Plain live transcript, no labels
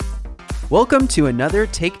Welcome to another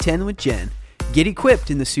Take 10 with Jen. Get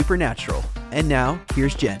equipped in the supernatural. And now,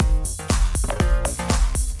 here's Jen.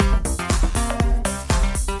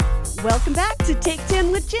 Welcome back to Take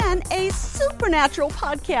 10 with Jen, a supernatural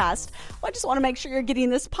podcast. Well, I just want to make sure you're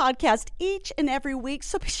getting this podcast each and every week,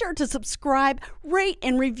 so be sure to subscribe, rate,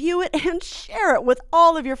 and review it, and share it with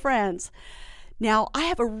all of your friends. Now, I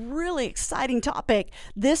have a really exciting topic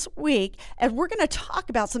this week, and we're going to talk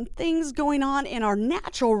about some things going on in our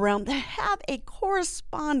natural realm that have a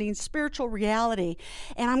corresponding spiritual reality.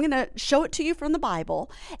 And I'm going to show it to you from the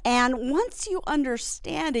Bible. And once you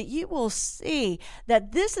understand it, you will see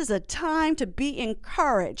that this is a time to be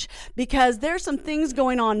encouraged, because there's some things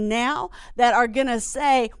going on now that are going to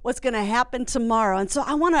say what's going to happen tomorrow. And so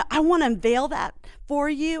I want to unveil that for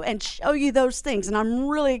you and show you those things, and I'm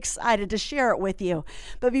really excited to share it with you.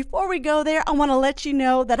 But before we go there, I want to let you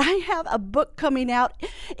know that I have a book coming out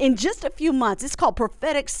in just a few months. It's called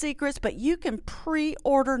Prophetic Secrets, but you can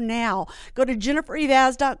pre-order now. Go to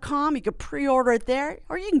jenniferevaz.com. You can pre-order it there,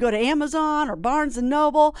 or you can go to Amazon or Barnes &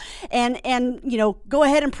 Noble and go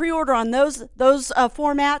ahead and pre-order on those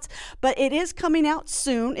formats. But it is coming out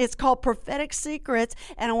soon. It's called Prophetic Secrets,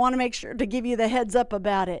 and I want to make sure to give you the heads up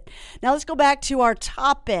about it. Now let's go back to our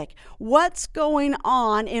topic. What's going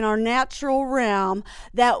on in our natural realm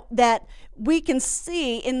that we can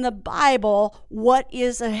see in the Bible what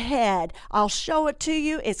is ahead? I'll show it to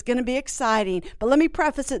you. It's going to be exciting. But let me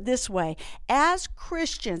preface it this way. As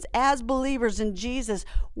Christians, as believers in Jesus,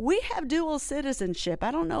 we have dual citizenship.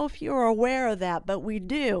 I don't know if you're aware of that, but we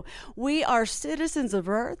do. We are citizens of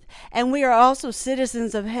earth, and we are also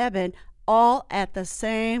citizens of heaven, all at the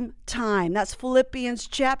same time. That's Philippians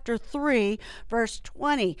chapter 3, verse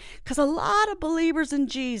 20. Because a lot of believers in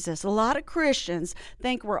Jesus, a lot of Christians,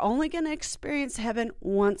 think we're only going to experience heaven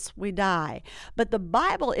once we die. But the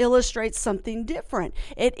Bible illustrates something different.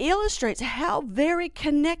 It illustrates how very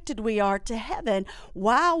connected we are to heaven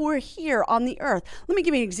while we're here on the earth. Let me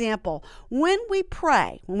give you an example. When we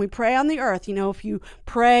pray on the earth, if you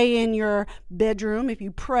pray in your bedroom, if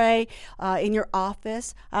you pray in your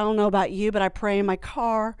office, I don't know about you, but I pray in my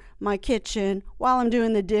car, my kitchen, while I'm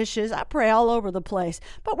doing the dishes. I pray all over the place.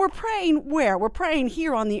 But we're praying where? We're praying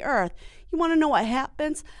here on the earth. You want to know what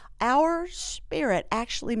happens? Our spirit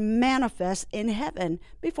actually manifests in heaven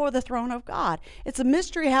before the throne of God. It's a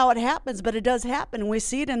mystery how it happens, but it does happen. We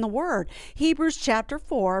see it in the Word. Hebrews chapter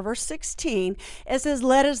 4, verse 16, it says,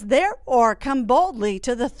 "Let us therefore come boldly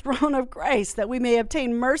to the throne of grace, that we may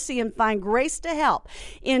obtain mercy and find grace to help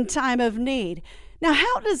in time of need." Now,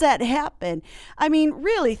 how does that happen? I mean,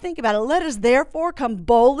 really, think about it. Let us therefore come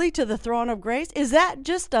boldly to the throne of grace. Is that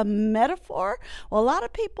just a metaphor? Well, a lot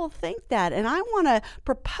of people think that, and I want to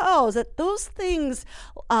propose that those things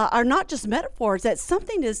are not just metaphors, that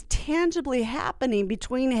something is tangibly happening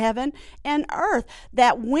between heaven and earth,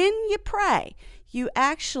 that when you pray, you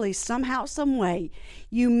actually somehow, some way,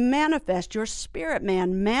 you manifest, your spirit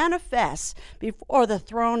man manifests before the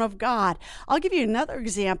throne of God. I'll give you another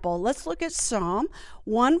example. Let's look at Psalm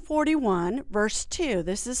 141, verse 2.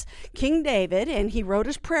 This is King David, and he wrote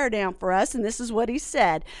his prayer down for us, and this is what he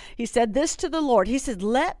said. He said this to the Lord. He said,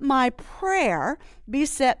 "Let my prayer be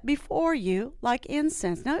set before you like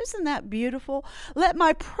incense." Now, isn't that beautiful? Let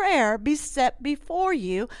my prayer be set before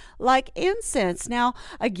you like incense. Now,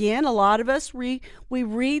 again, a lot of us, we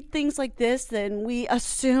read things like this and we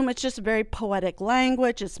assume it's just very poetic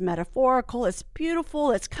language. It's metaphorical. It's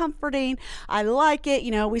beautiful. It's comforting. I like it.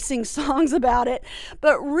 We sing songs about it.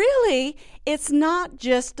 But really, it's not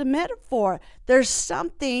just a metaphor. There's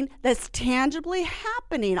something that's tangibly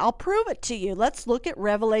happening. I'll prove it to you. Let's look at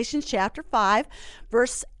Revelation chapter 5,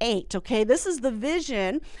 verse 8. Okay, this is the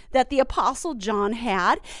vision that the Apostle John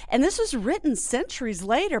had, and this was written centuries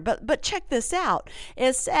later, but check this out.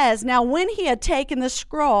 It says, "Now when he had taken the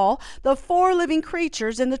scroll, the 4 living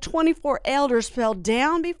creatures and the 24 elders fell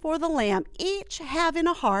down before the Lamb, each having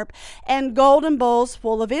a harp and golden bowls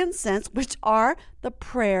full of incense, which are the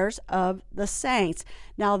prayers of the saints."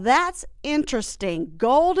 Now that's interesting.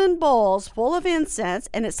 Golden bowls full of incense,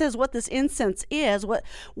 and it says what this incense is,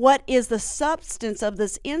 what is the substance of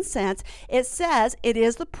this incense. It says it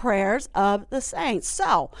is the prayers of the saints.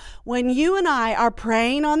 So when you and I are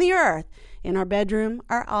praying on the earth, in our bedroom,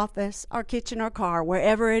 our office, our kitchen, our car,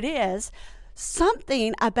 wherever it is,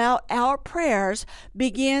 something about our prayers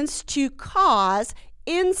begins to cause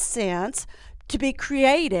incense to be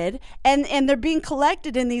created, and they're being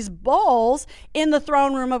collected in these bowls in the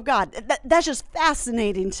throne room of God. That's just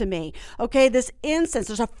fascinating to me. Okay, this incense,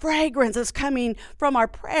 there's a fragrance that's coming from our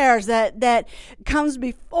prayers that comes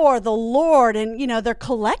before the Lord, and they're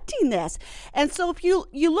collecting this. And so if you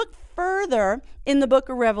look further in the book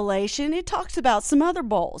of Revelation, it talks about some other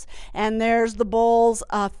bowls. And there's the bowls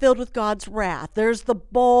filled with God's wrath. There's the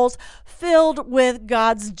bowls filled with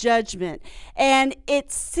God's judgment. And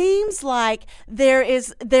it seems like there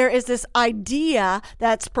is this idea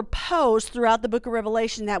that's proposed throughout the book of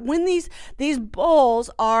Revelation that when these bowls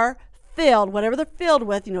are filled, whatever they're filled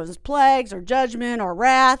with, as plagues or judgment or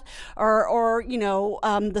wrath or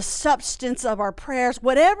the substance of our prayers,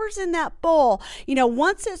 whatever's in that bowl,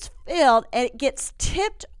 once it's filled, it gets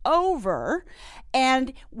tipped over,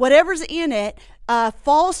 and whatever's in it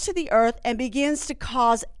falls to the earth and begins to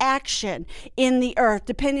cause action in the earth,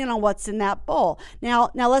 depending on what's in that bowl.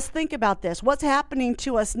 Now let's think about this. What's happening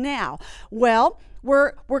to us now? Well,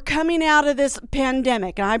 we're coming out of this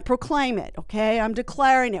pandemic, and I proclaim it, okay? I'm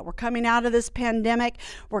declaring it. We're coming out of this pandemic.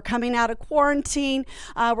 We're coming out of quarantine.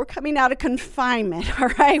 We're coming out of confinement, all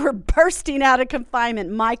right? We're bursting out of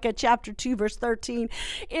confinement. Micah chapter 2, verse 13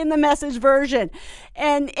 in the Message version.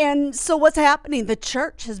 And so what's happening? The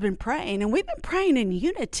church has been praying, and we've been praying in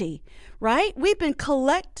unity, right? We've been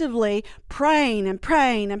collectively praying and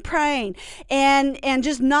praying and praying and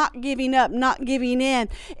just not giving up, not giving in,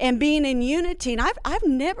 and being in unity. And I've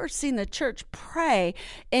never seen the church pray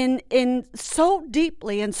in so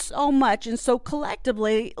deeply and so much and so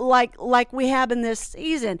collectively like we have in this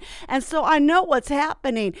season. And so I know what's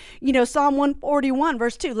happening. Psalm 141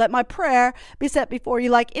 verse 2, let my prayer be set before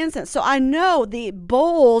you like incense. So I know the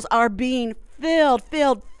bowls are being filled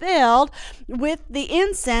with the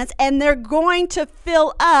incense, and they're going to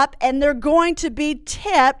fill up, and they're going to be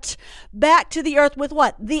tipped back to the earth with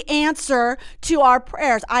what? The answer to our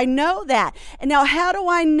prayers. I know that. And now, how do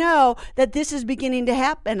I know that this is beginning to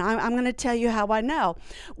happen? I'm going to tell you how I know.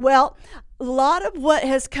 Well, a lot of what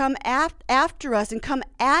has come after us and come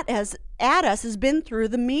at us has been through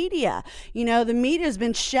the media. The media has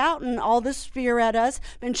been shouting all this fear at us,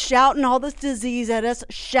 been shouting all this disease at us,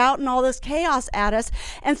 shouting all this chaos at us.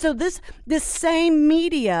 And so this same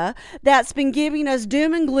media that's been giving us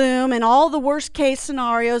doom and gloom and all the worst case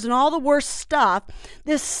scenarios and all the worst stuff,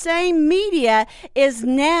 this same media is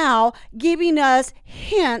now giving us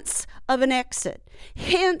hints of an exit,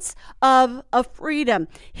 hints of freedom,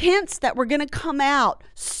 hints that we're going to come out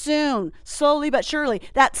soon, slowly but surely,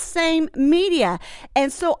 that same media.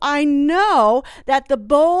 And so I know that the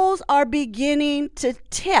bowls are beginning to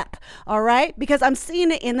tip, all right, because I'm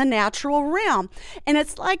seeing it in the natural realm. And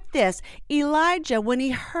it's like this. Elijah, when he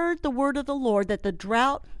heard the word of the Lord that the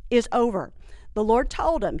drought is over, the Lord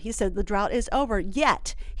told him, he said, the drought is over,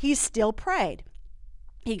 yet he still prayed.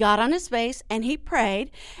 He got on his face and he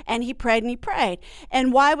prayed and he prayed and he prayed.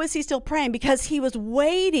 And why was he still praying? Because he was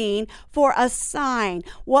waiting for a sign.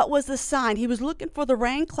 What was the sign? He was looking for the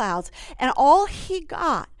rain clouds, and all he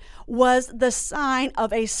got was the sign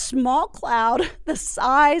of a small cloud the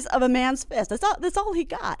size of a man's fist. That's all he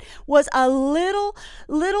got, was a little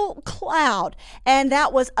cloud, and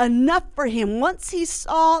that was enough for him. Once he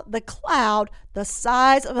saw the cloud the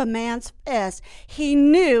size of a man's fist, he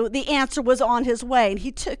knew the answer was on his way, and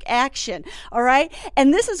he took action, all right?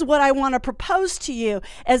 And this is what I want to propose to you,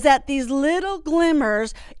 is that these little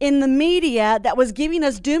glimmers in the media that was giving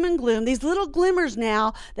us doom and gloom, these little glimmers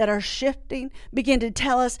now that are shifting, begin to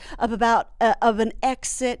tell us of an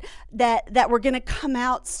exit, that we're going to come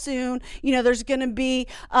out soon. There's going to be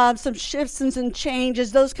some shifts and some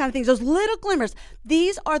changes, those kind of things. Those little glimmers,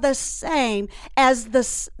 these are the same as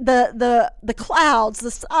the clouds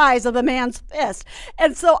the size of a man's fist.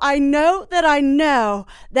 And so I know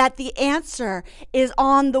that the answer is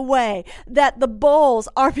on the way, that the bowls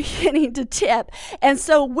are beginning to tip. And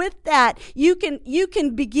so with that, you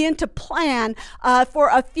can begin to plan for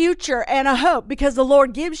a future and a hope, because the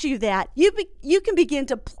Lord gives you that. You can begin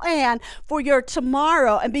to plan for your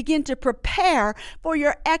tomorrow and begin to prepare for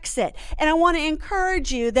your exit. And I want to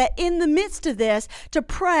encourage you that in the midst of this, to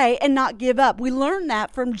pray and not give up. We learn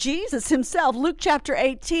that from Jesus himself. Luke chapter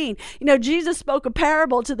 18. Jesus spoke a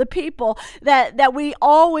parable to the people that we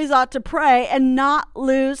always ought to pray and not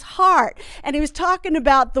lose heart. And he was talking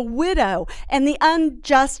about the widow and the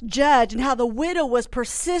unjust judge, and how the widow was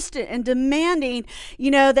persistent and demanding,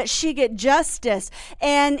 that she get justice,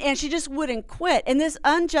 and she just wouldn't quit. And this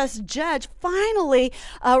unjust judge finally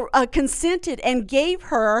consented and gave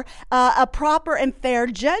her a proper and fair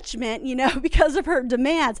judgment, because of her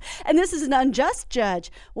demands. And this is an unjust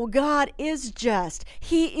judge. Well, God is just.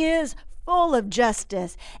 He is full of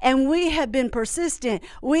justice, and we have been persistent.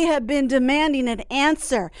 We have been demanding an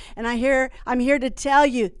answer. And I'm here to tell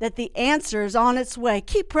you that the answer is on its way.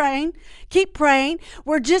 Keep praying. Keep praying.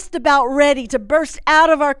 We're just about ready to burst out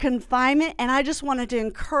of our confinement, and I just wanted to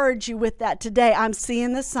encourage you with that today. I'm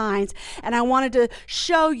seeing the signs, and I wanted to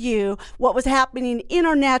show you what was happening in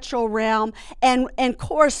our natural realm and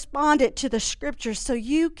correspond it to the scriptures, so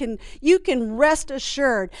you can rest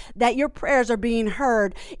assured that your prayers are being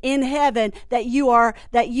heard in heaven, that you are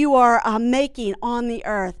making on the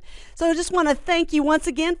earth. So I just want to thank you once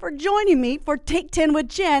again for joining me for Take 10 with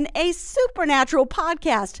Jen, a supernatural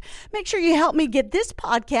podcast. Make sure you help me get this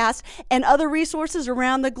podcast and other resources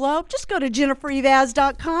around the globe. Just go to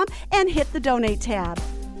jenniferevaz.com and hit the donate tab.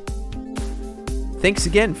 Thanks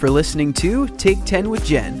again for listening to Take 10 with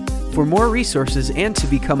Jen. For more resources and to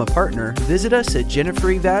become a partner, visit us at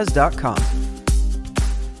jenniferevaz.com.